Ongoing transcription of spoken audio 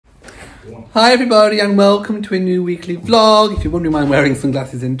Hi everybody and welcome to a new weekly vlog. If you're wondering why I'm wearing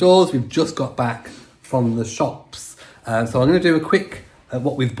sunglasses indoors, we've just got back from the shops. So I'm going to do a quick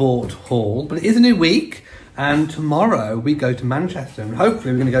what we've bought haul, but it is a new week and tomorrow we go to Manchester and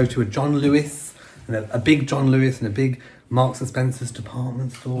hopefully we're going to go to a John Lewis, and a big John Lewis and a big Marks and Spencer's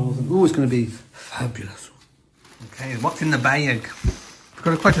department stores. And it's going to be fabulous. Okay, what's in the bag? We've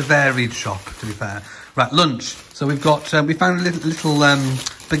got quite a varied shop, to be fair. Right, lunch. So we've got, we found a little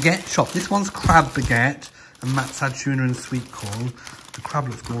baguette shop. This one's crab baguette, and Matt's had tuna and sweet corn. The crab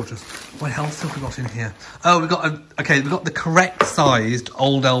looks gorgeous. What else have we got in here? Oh, we've got we've got the correct sized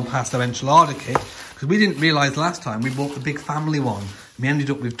Old El Paso enchilada kit, because we didn't realise last time we bought the big family one. We ended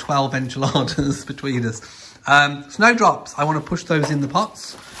up with 12 enchiladas between us. Snowdrops. I want to push those in the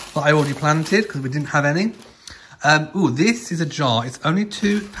pots that I already planted because we didn't have any. This is a jar. It's only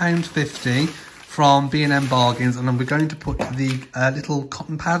 £2.50 from B&M Bargains, and we're going to put the little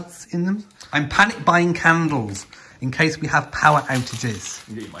cotton pads in them. I'm panic buying candles in case we have power outages.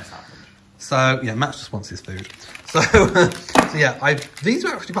 You eat my sandwich. So yeah, Matt just wants his food. So, so yeah, these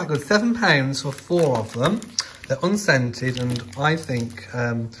are actually quite good. £7 for 4 of them. They're unscented, and I think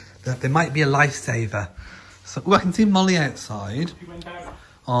that they might be a lifesaver. So I can see Molly outside. You went out.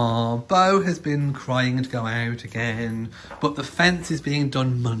 Oh, Bo has been crying to go out again, but the fence is being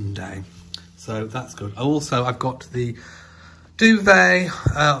done Monday, so that's good. I've got the duvet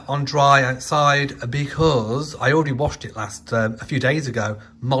on dry outside because I already washed it a few days ago.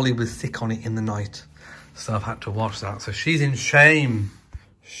 Molly was sick on it in the night, so I've had to wash that. So she's in shame.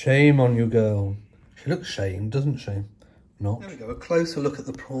 Shame on you, girl. She looks shamed, doesn't she? Not. There we go, a closer look at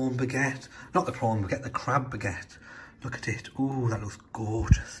the prawn baguette. Not the prawn baguette, the crab baguette. Look at it. Ooh, that looks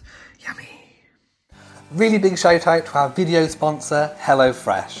gorgeous. Yummy. Really big shout out to our video sponsor,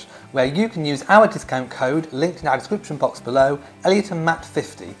 Hellofresh, where you can use our discount code linked in our description box below, Elliot and Matt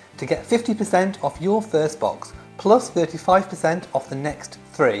 50, to get 50% off your first box, plus 35% off the next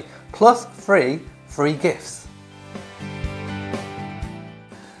 3, plus free gifts.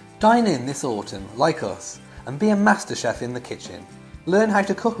 Dine in this autumn, like us, and be a master chef in the kitchen. Learn how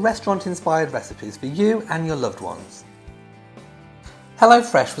to cook restaurant-inspired recipes for you and your loved ones.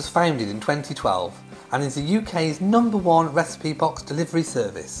 Hellofresh was founded in 2012 and is the UK's #1 recipe box delivery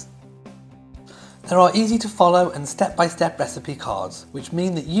service. There are easy to follow and step-by-step recipe cards, which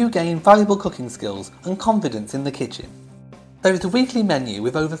mean that you gain valuable cooking skills and confidence in the kitchen. There is a weekly menu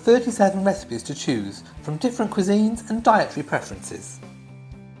with over 37 recipes to choose from different cuisines and dietary preferences.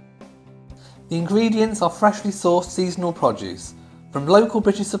 The ingredients are freshly sourced seasonal produce from local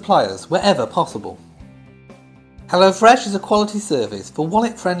British suppliers wherever possible. HelloFresh is a quality service for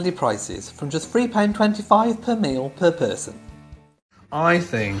wallet-friendly prices from just £3.25 per meal per person. I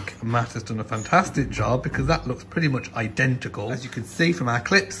think Matt has done a fantastic job because that looks pretty much identical. As you can see from our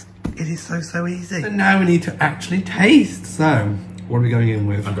clips, it is so easy. And now we need to actually taste. So, what are we going in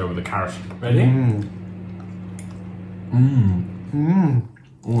with? I'll go with the carrot. Ready?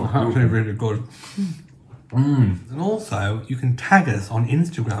 Oh, that's actually really good. And also, you can tag us on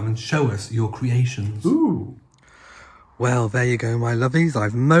Instagram and show us your creations. Ooh. Well, there you go, my lovies.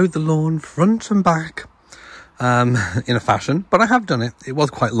 I've mowed the lawn front and back in a fashion, but I have done it. It was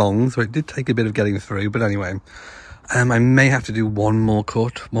quite long, so it did take a bit of getting through. But anyway, I may have to do one more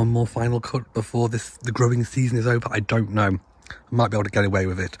final cut before the growing season is over. I don't know. I might be able to get away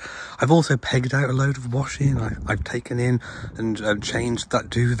with it. I've also pegged out a load of washing. I've taken in and changed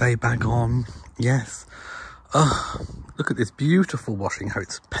that duvet back on. Yes. Look at this beautiful washing, how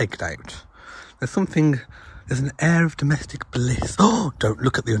it's pegged out. There's an air of domestic bliss. Oh, don't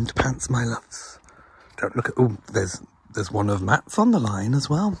look at the underpants, my loves. Don't look at, oh, there's one of Matt's on the line as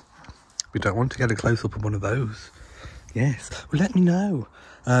well. We don't want to get a close-up of one of those. Yes, well, let me know.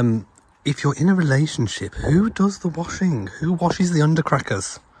 If you're in a relationship, who does the washing? Who washes the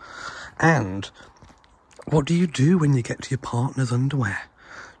undercrackers? And what do you do when you get to your partner's underwear?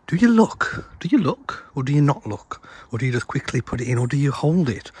 Do you look? Do you look? Or do you not look? Or do you just quickly put it in? Or do you hold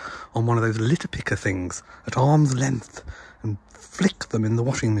it on one of those litter picker things at arm's length and flick them in the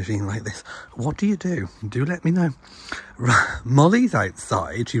washing machine like this? What do you do? Do let me know. Molly's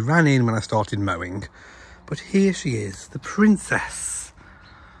outside. She ran in when I started mowing. But here she is, the princess.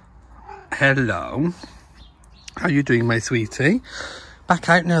 Hello. How are you doing, my sweetie? Back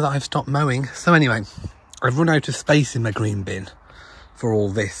out now that I've stopped mowing. So anyway, I've run out of space in my green bin for all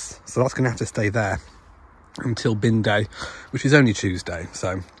this, so that's going to have to stay there until bin day, which is only Tuesday.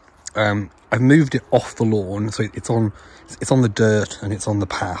 So I've moved it off the lawn, so it's on the dirt and it's on the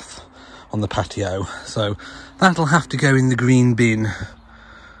path on the patio, so that'll have to go in the green bin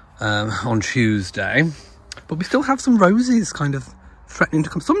on Tuesday. But we still have some roses kind of threatening to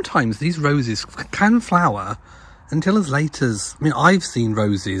come. Sometimes these roses can flower until as late as, I mean, I've seen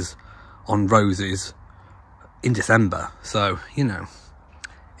roses on roses in December, so you know,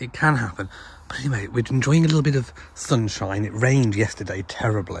 it can happen. But anyway, we're enjoying a little bit of sunshine. It rained yesterday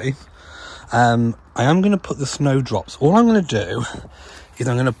terribly. I am going to put the snowdrops, all I'm going to do is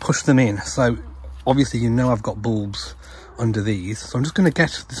I'm going to push them in. So obviously, you know, I've got bulbs under these, so I'm just going to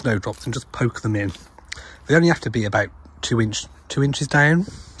get the snowdrops and just poke them in. They only have to be about 2 inches down.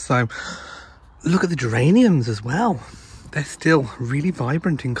 So look at the geraniums as well. They're still really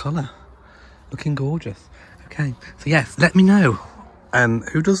vibrant in colour, looking gorgeous. Okay, so yes, let me know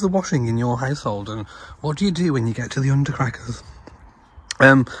who does the washing in your household, and what do you do when you get to the undercrackers?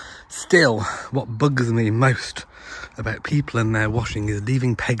 Still, what bugs me most about people and their washing is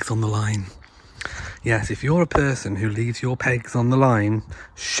leaving pegs on the line. Yes, if you're a person who leaves your pegs on the line,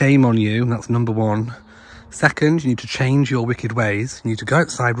 shame on you. That's number one. Second, you need to change your wicked ways. You need to go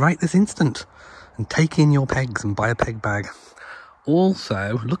outside right this instant and take in your pegs and buy a peg bag.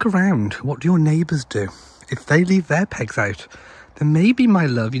 Also, look around. What do your neighbours do? If they leave their pegs out, then maybe, my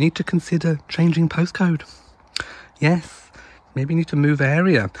love, you need to consider changing postcode. Yes, maybe you need to move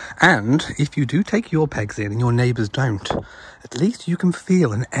area. And if you do take your pegs in and your neighbours don't, at least you can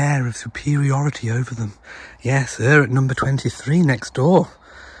feel an air of superiority over them. Yes, her at number 23 next door.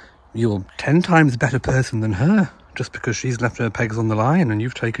 You're 10 times a better person than her, just because she's left her pegs on the line and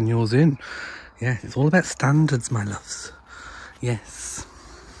you've taken yours in. Yes, it's all about standards, my loves. Yes.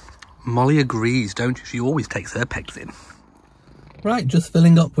 Molly agrees, don't you? She always takes her pegs in. Right, just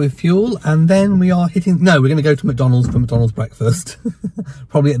filling up with fuel, and then we are hitting... No, we're going to go to McDonald's for McDonald's breakfast.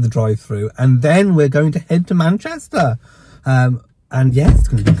 Probably at the drive-thru. And then we're going to head to Manchester. And yes, it's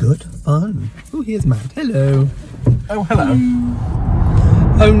going to be good fun. Oh, here's Matt. Hello. Oh, hello.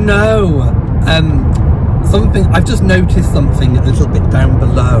 Oh, no. I've just noticed something a little bit down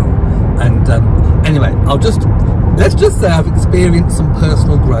below. And anyway, let's just say I've experienced some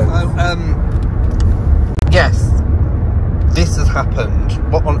personal growth. Yes. This has happened.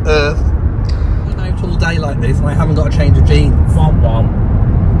 What on earth? I'm out all day like this and I haven't got a change of jeans.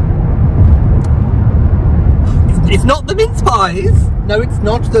 It's not the mince pies. No, it's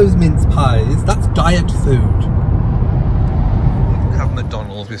not those mince pies. That's diet food. We have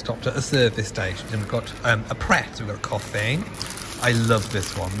McDonald's. We stopped at a service station and we've got a Pret. We've got coffee. I love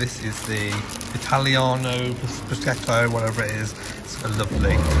this one. This is the Italiano Prosciutto, whatever it is. It's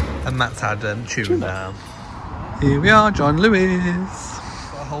lovely. And Matt's had tuna. Here we are, John Lewis.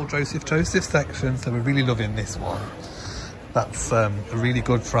 Got a whole Joseph section, so we're really loving this one. That's really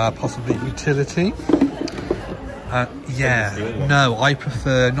good for our possible utility. Yeah, no, I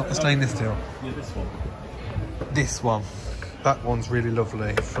prefer not the stainless steel. Yeah, this one. This one. That one's really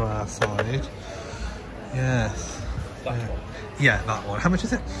lovely for our side. Yes. Yeah, that one. How much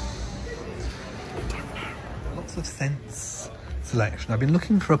is it? Lots of scents selection. I've been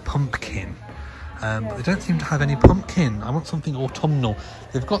looking for a pumpkin. But they don't seem to have any pumpkin. I want something autumnal.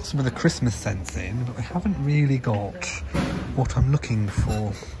 They've got some of the Christmas scents in, but they haven't really got what I'm looking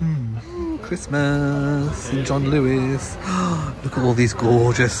for. Christmas in John Lewis. Look at all these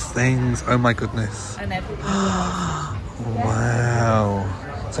gorgeous things. Oh my goodness. Wow.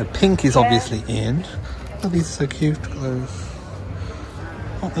 So pink is obviously in. Oh, these are so cute. Look at those.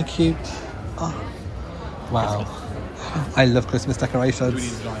 Aren't they cute? Oh. Wow. I love Christmas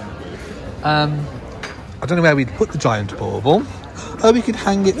decorations. I don't know where we'd put the giant bauble. Oh, we could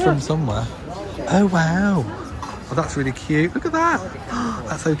hang it from somewhere. Oh, wow. Oh, that's really cute. Look at that.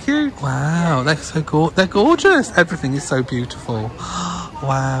 That's so cute. Wow, they're so they're gorgeous. Everything is so beautiful.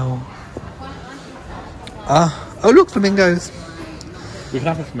 Wow. Oh, look, flamingos. We can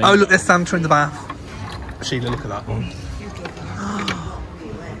have a flamingo. Oh, look, there's Santa in the bath. Sheila, look at that one.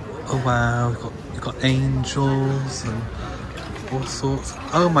 Oh, wow. You've got angels and all sorts.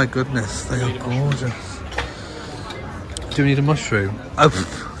 Oh my goodness, they are gorgeous. Do we need a mushroom? Oh,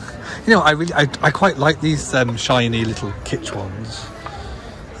 you know, I quite like these shiny little kitsch ones.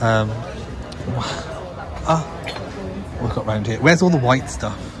 What we've got round here? Where's all the white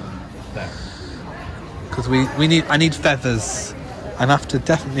stuff? There. Because I need feathers. I'm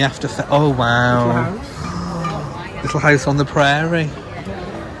definitely after oh wow. Little house on the prairie.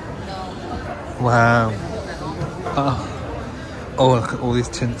 Wow. Oh, look at all these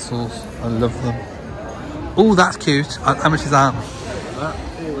tinsels. I love them. Oh, that's cute. How much is that?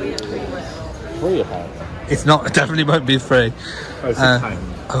 Free, apparently. It's not. It definitely won't be free.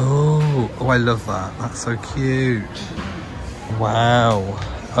 Oh, I love that. That's so cute. Wow.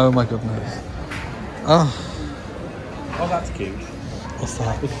 Oh my goodness. Oh, that's cute. What's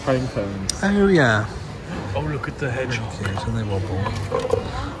that? With foam cones. Oh yeah. Oh, look at the hedgehog. Cute, and they wobble.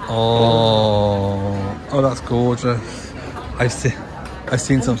 Oh, that's gorgeous. I've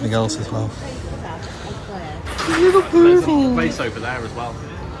seen something else as well. There's a place over there as well.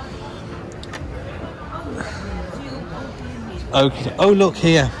 Okay. Oh, look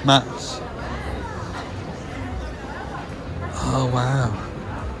here, Matt. Oh wow.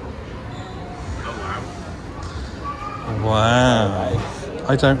 Wow.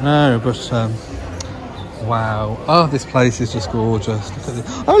 I don't know, but wow. Oh, this place is just gorgeous. Look at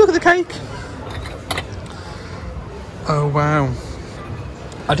this. Oh, look at the cake. Oh wow.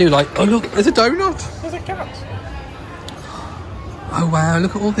 I do like. Oh look, there's a donut. There's a cat. Oh wow,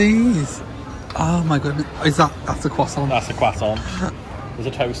 look at all these. Oh my goodness. That's a croissant? That's a croissant. There's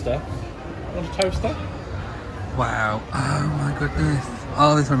a toaster. Want a toaster? Wow. Oh my goodness.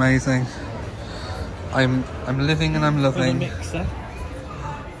 Oh, these are amazing. I'm living and I'm loving. There's a mixer.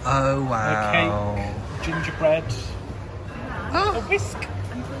 Oh wow. A cake. Gingerbread. Oh. A whisk.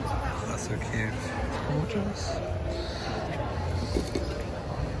 Oh, that's so cute. It's gorgeous.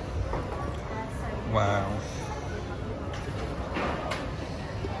 Wow.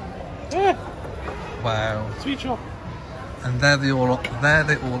 Yeah. Wow. Sweet shop. And there they all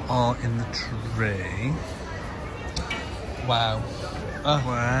are in the tree. Wow. Oh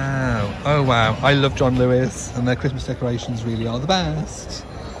wow. Oh wow. I love John Lewis, and their Christmas decorations really are the best.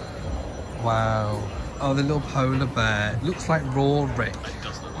 Wow. Oh, the little polar bear. It looks like Rory. It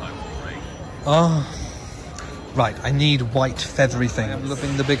does look like Rory. Oh. Right, I need white feathery things. I'm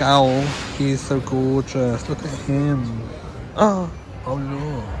loving the big owl. He is so gorgeous. Look at him. Oh. Oh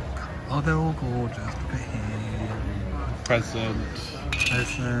look. Oh, they're all gorgeous. Look at him. Present.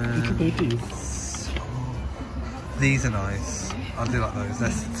 Little babies. Oh. These are nice. I do like those. They're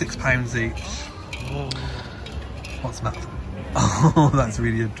 £6 each. Oh. What's that? Oh, that's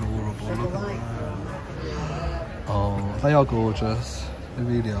really adorable. Look at that. Oh, they are gorgeous. They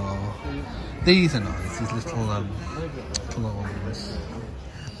really are. These are nice. These little ones.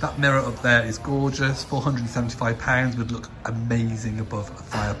 That mirror up there is gorgeous. £475 would look amazing above a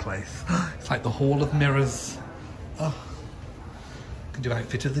fireplace. It's like the hall of mirrors. Oh, could do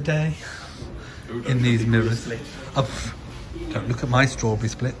outfit of the day in these mirrors. Oh, don't look at my strawberry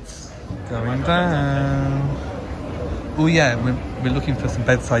splits. Going down. Oh yeah, we're looking for some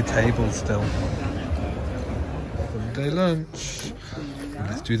bedside tables still. Sunday lunch.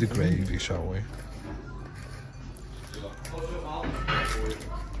 Let's do the gravy, shall we?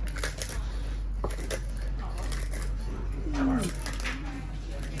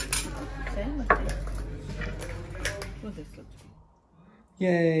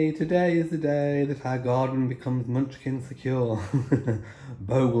 Yay, today is the day that our garden becomes munchkin secure.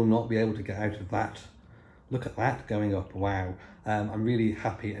 Bo will not be able to get out of that. Look at that going up, wow. I'm really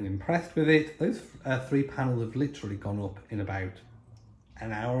happy and impressed with it. Those 3 panels have literally gone up in about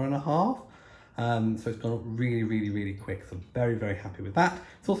an hour and a half. So it's gone up really, really, really quick. So I'm very, very happy with that.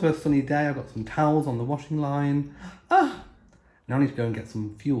 It's also a sunny day. I've got some towels on the washing line. Now I need to go and get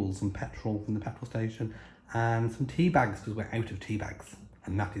some fuel, some petrol from the petrol station, and some tea bags because we're out of tea bags.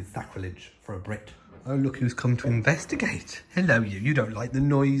 And that is sacrilege for a Brit. Oh, look who's come to investigate. Hello, you. You don't like the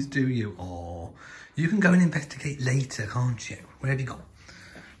noise, do you? Oh, you can go and investigate later, can't you? Where have you gone?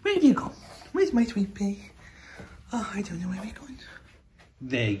 Where have you gone? Where's my sweet pea? Oh, I don't know where we're going.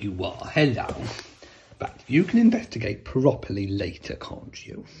 There you are. Hello. But you can investigate properly later, can't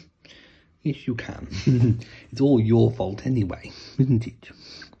you? Yes, you can. It's all your fault anyway, isn't it?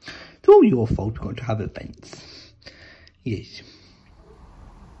 It's all your fault we've got to have events. Yes.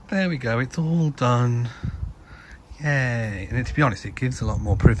 There we go, it's all done. Yay. And to be honest, it gives a lot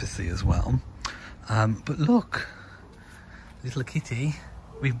more privacy as well. But look, little kitty.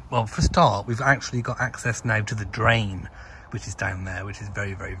 Well, for a start, we've actually got access now to the drain, which is down there, which is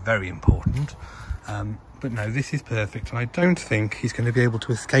very, very, very important. But no, this is perfect, and I don't think he's going to be able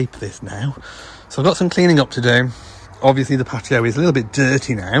to escape this now. So I've got some cleaning up to do. Obviously, the patio is a little bit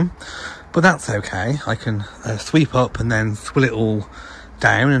dirty now, but that's okay. I can sweep up and then swill it all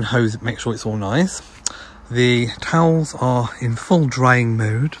down and hose it, make sure it's all nice. The towels are in full drying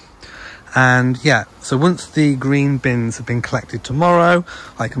mode. And yeah, so once the green bins have been collected tomorrow,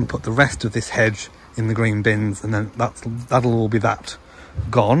 I can put the rest of this hedge in the green bins, and then that'll all be that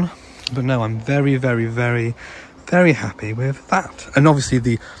gone. But no, I'm very, very, very, very happy with that. And obviously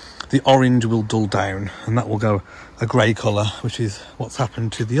the orange will dull down and that will go a grey colour, which is what's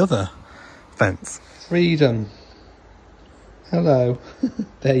happened to the other fence. Freedom. Hello.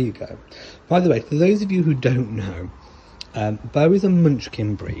 There you go. By the way, for those of you who don't know, Bo is a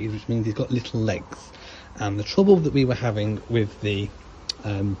munchkin breed, which means he's got little legs. And the trouble that we were having with the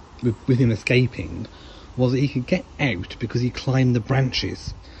with him escaping was that he could get out because he climbed the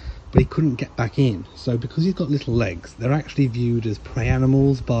branches, but he couldn't get back in. So because he's got little legs, they're actually viewed as prey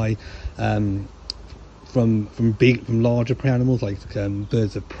animals by from larger prey animals like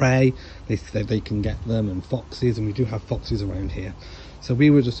birds of prey. They can get them, and foxes, and we do have foxes around here. So we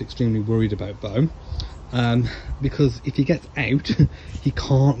were just extremely worried about Bo, because if he gets out, he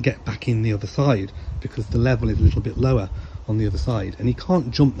can't get back in the other side because the level is a little bit lower on the other side, and he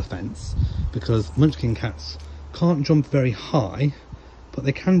can't jump the fence because Munchkin cats can't jump very high, but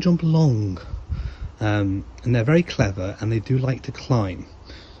they can jump long, and they're very clever, and they do like to climb.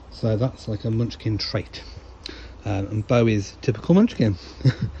 So that's like a Munchkin trait, and Bo is typical Munchkin.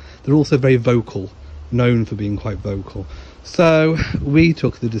 They're also very vocal, known for being quite vocal. So we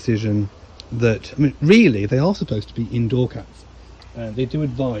took the decision that, I mean, really they are supposed to be indoor cats. They do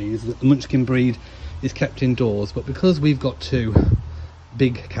advise that the Munchkin breed is kept indoors, but because we've got two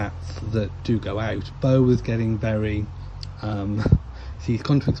big cats that do go out, Bo was getting very he's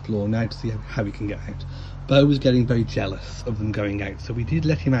gone to explore now to see how he can get out. Bo was getting very jealous of them going out, so we did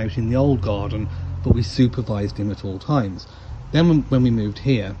let him out in the old garden, but we supervised him at all times. Then when we moved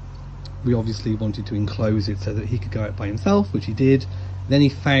here, we obviously wanted to enclose it so that he could go out by himself, which he did. Then he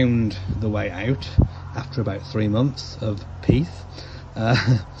found the way out after about 3 months of peace.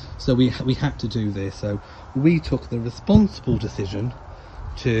 So we had to do this. So we took the responsible decision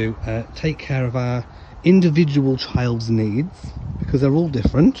to take care of our individual child's needs, because they're all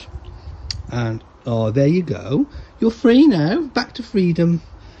different. And oh, there you go, you're free now, back to freedom.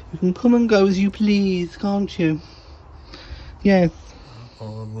 You can come and go as you please, can't you? Yes.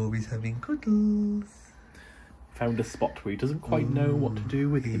 Oh, I'm always having cuddles. Found a spot where he doesn't quite know what to do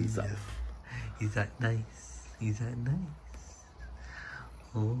with himself. Is that nice? Is that nice?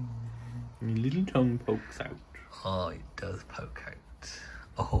 Oh. Your little tongue pokes out. Oh, it does poke out.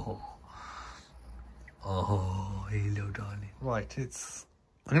 Oh. Oh, hello, darling. Right,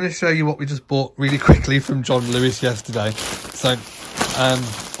 I'm going to show you what we just bought really quickly from John Lewis yesterday. So,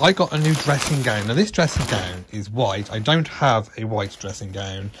 I got a new dressing gown. Now, this dressing gown is white. I don't have a white dressing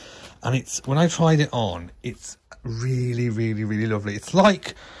gown. And when I tried it on, it's really, really, really lovely. It's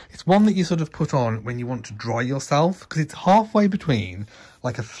one that you sort of put on when you want to dry yourself, because it's halfway between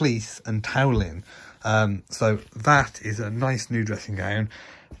like a fleece and toweling. So that is a nice new dressing gown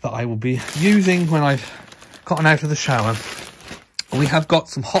that I will be using when I've gotten out of the shower. We have got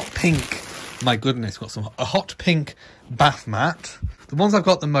some hot pink. My goodness, got a hot pink bath mat. The ones I've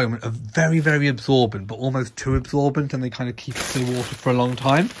got at the moment are very, very absorbent, but almost too absorbent, and they kind of keep the water for a long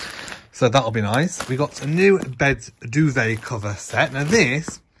time. So that'll be nice. We got a new bed duvet cover set. Now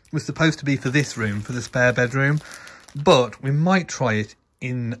this was supposed to be for this room, for the spare bedroom, but we might try it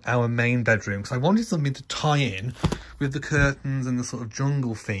in our main bedroom, because I wanted something to tie in with the curtains and the sort of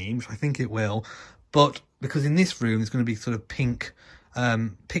jungle theme, which I think it will. But because in this room there's going to be sort of pink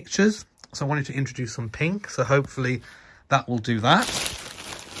pictures, so I wanted to introduce some pink, so hopefully that will do that.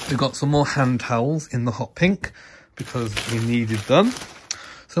 We've got some more hand towels in the hot pink because we needed them.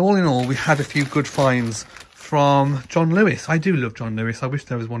 So all in all, we had a few good finds from John Lewis. I do love John Lewis. I wish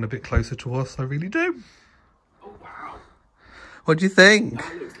there was one a bit closer to us. I really do. Oh, wow. What do you think?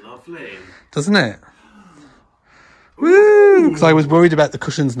 That looks lovely. Doesn't it? Woo! Because I was worried about the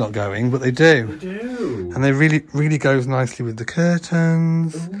cushions not going, but they do. They do. And they really, really goes nicely with the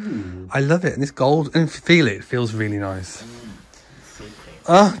curtains. Ooh. I love it. And this gold, and feel it, it feels really nice.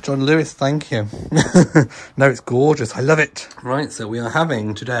 Ah, John Lewis, thank you. No, it's gorgeous. I love it. Right, so we are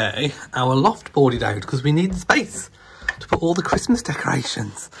having today our loft boarded out because we need the space to put all the Christmas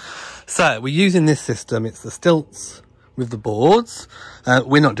decorations. So we're using this system. It's the stilts with the boards.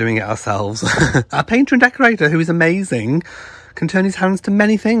 We're not doing it ourselves. Our painter and decorator, who is amazing, can turn his hands to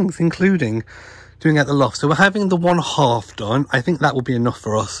many things, including doing out the loft. So we're having the 1/2 done. I think that will be enough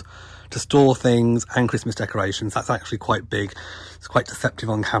for us to store things and Christmas decorations. That's actually quite big. It's quite deceptive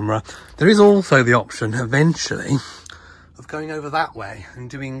on camera. There is also the option eventually of going over that way and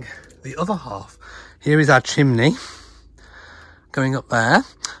doing the other half. Here is our chimney going up there.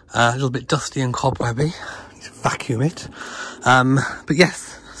 A little bit dusty and cobwebby. Need to vacuum it. But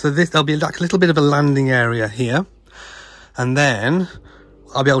yes, so there'll be like a little bit of a landing area here. And then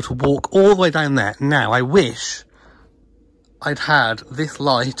I'll be able to walk all the way down there. Now, I wish I'd had this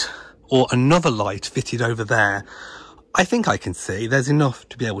light or another light fitted over there. I think I can see. There's enough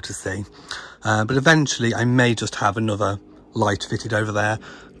to be able to see. But eventually I may just have another light fitted over there.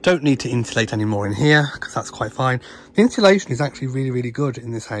 Don't need to insulate any more in here because that's quite fine. The insulation is actually really, really good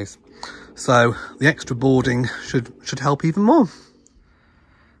in this house. So the extra boarding should help even more.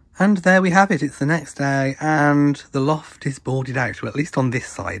 And there we have it. It's the next day and the loft is boarded out, well, at least on this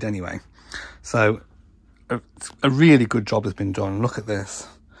side anyway. So a really good job has been done. Look at this.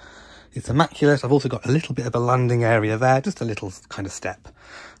 It's immaculate. I've also got a little bit of a landing area there, just a little kind of step.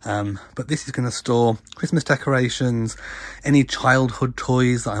 But this is going to store Christmas decorations, any childhood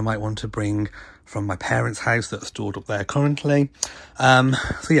toys that I might want to bring from my parents' house that are stored up there currently.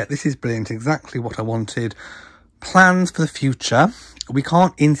 So yeah, this is brilliant. Exactly what I wanted. Plans for the future. We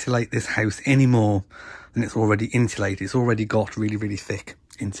can't insulate this house any more than it's already insulated. It's already got really, really thick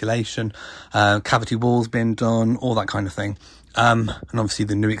insulation. Cavity walls been done, all that kind of thing. And obviously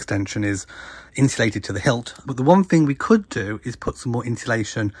the new extension is insulated to the hilt. But the one thing we could do is put some more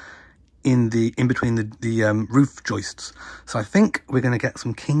insulation in between the roof joists. So I think we're going to get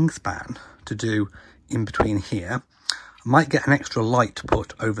some Kingspan to do in between here. I might get an extra light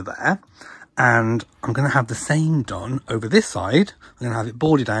put over there. And I'm going to have the same done over this side. I'm going to have it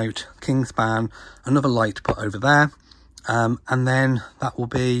boarded out, Kingspan, another light put over there. And then that will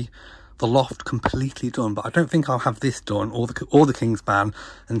be the loft completely done. But I don't think I'll have this done, or the Kingspan,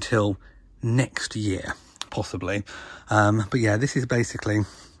 until next year, possibly. But yeah, this is basically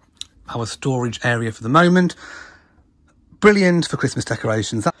our storage area for the moment. Brilliant for Christmas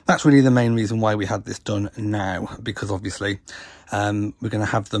decorations. That's really the main reason why we had this done now, because obviously we're going to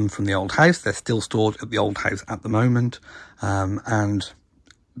have them from the old house. They're still stored at the old house at the moment, and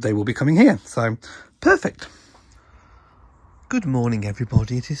they will be coming here. So perfect. Good morning,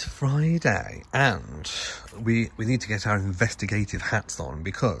 everybody. It is Friday, and we need to get our investigative hats on,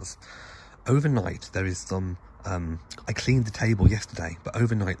 because overnight there is some I cleaned the table yesterday, but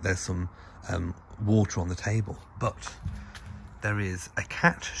overnight there's some water on the table, but there is a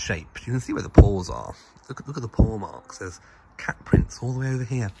cat shape. You can see where the paws are. Look at the paw marks. There's cat prints all the way over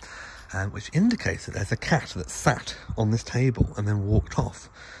here, which indicates that there's a cat that sat on this table and then walked off.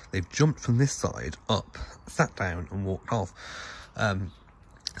 They've jumped from this side up, sat down and walked off.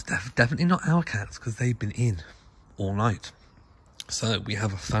 It's definitely not our cats, because they've been in all night. So we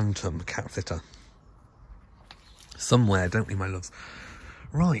have a phantom cat sitter somewhere, don't we, my loves?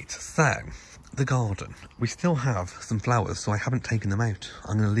 Right, so the garden. We still have some flowers, so I haven't taken them out.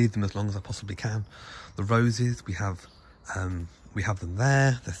 I'm going to leave them as long as I possibly can. The roses, we have them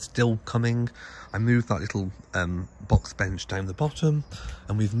there. They're still coming. I moved that little box bench down the bottom,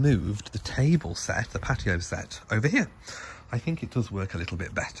 and we've moved the table set, the patio set, over here. I think it does work a little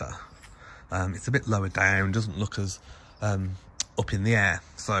bit better. It's a bit lower down, doesn't look as up in the air,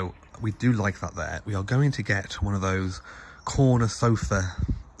 so we do like that there. We are going to get one of those corner sofa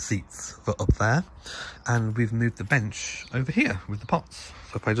seats for up there, and we've moved the bench over here with the pots.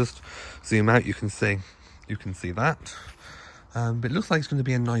 So if I just zoom out, you can see that. But it looks like it's going to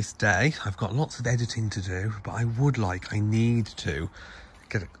be a nice day. I've got lots of editing to do, but I need to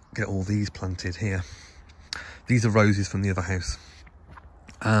get all these planted here. These are roses from the other house.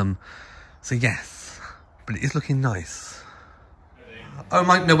 So yes, but it is looking nice. Oh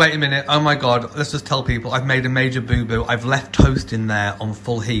my, no, wait a minute. Oh my God, let's just tell people I've made a major boo-boo. I've left toast in there on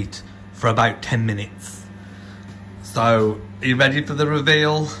full heat for about 10 minutes. So, are you ready for the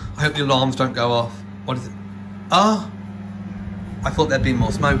reveal? I hope the alarms don't go off. What is it? Oh, I thought there'd be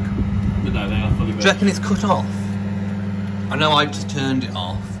more smoke. But no, they are fully. Do you reckon it's cut off? I know I just turned it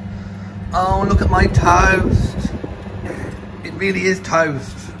off. Oh, look at my toast. It really is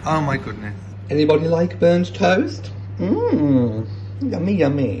toast. Oh my goodness. Anybody like burnt toast? Mmm. Yummy,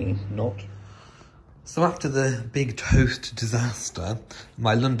 yummy. Not. So after the big toast disaster,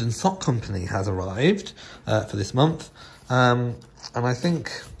 my London sock company has arrived for this month. And I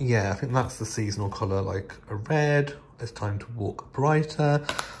think, yeah, I think that's the seasonal colour, like a red. It's time to walk brighter.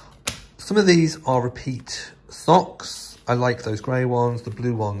 Some of these are repeat socks. I like those grey ones. The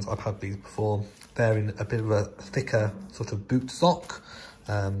blue ones, I've had these before. They're in a bit of a thicker sort of boot sock.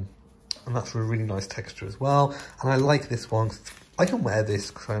 And that's a really nice texture as well. And I like this one. I can wear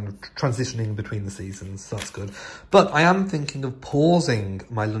this kind of transitioning between the seasons, so that's good. But I am thinking of pausing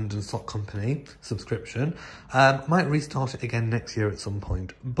my London Sock Company subscription. Might restart it again next year at some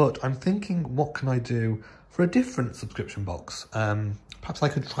point. But I'm thinking, what can I do for a different subscription box? Perhaps I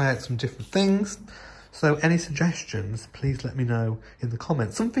could try out some different things. So any suggestions, please let me know in the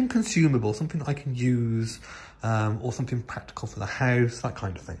comments. Something consumable, something that I can use, or something practical for the house, that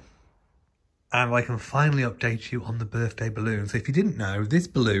kind of thing. And I can finally update you on the birthday balloon. So if you didn't know, this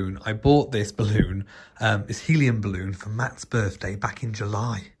balloon, I bought this balloon, this helium balloon for Matt's birthday back in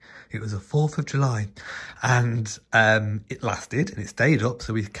July. It was the 4th of July, and it lasted and it stayed up.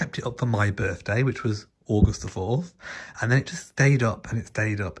 So we kept it up for my birthday, which was August the 4th. And then it just stayed up and it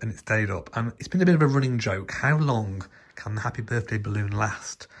stayed up and it stayed up. And it's been a bit of a running joke. How long Can the happy birthday balloon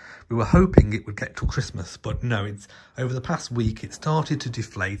last? We were hoping it would get till Christmas, but no, it's over the past week, it started to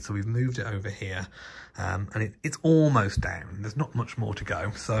deflate, so we've moved it over here, and it's almost down. There's not much more to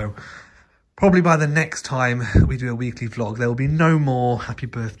go, so probably by the next time we do a weekly vlog, there will be no more happy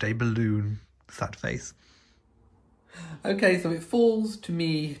birthday balloon sad face. Okay, so it falls to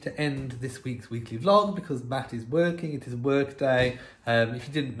me to end this week's weekly vlog because Matt is working. It is work day. If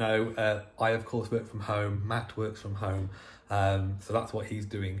you didn't know, I of course work from home. Matt works from home. So that's what he's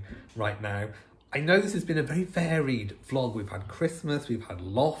doing right now. I know this has been a very varied vlog. We've had Christmas, we've had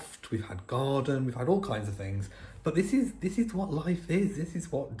loft, we've had garden, we've had all kinds of things. But this is what life is. This is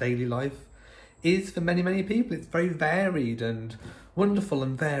what daily life is for many, many people. It's very varied and wonderful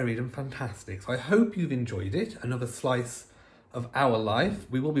and varied and fantastic. So I hope you've enjoyed it. Another slice of our life.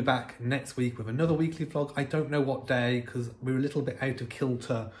 We will be back next week with another weekly vlog. I don't know what day because we're a little bit out of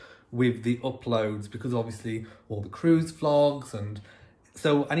kilter with the uploads because obviously all the cruise vlogs, and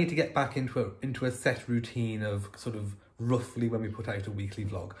so I need to get back into a set routine of sort of roughly when we put out a weekly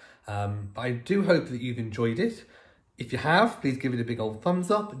vlog. But I do hope that you've enjoyed it. If you have, please give it a big old thumbs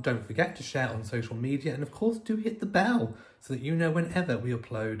up. Don't forget to share it on social media. And of course, do hit the bell so that you know whenever we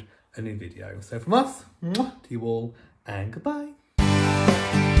upload a new video. So from us, mwah, to you all, and goodbye.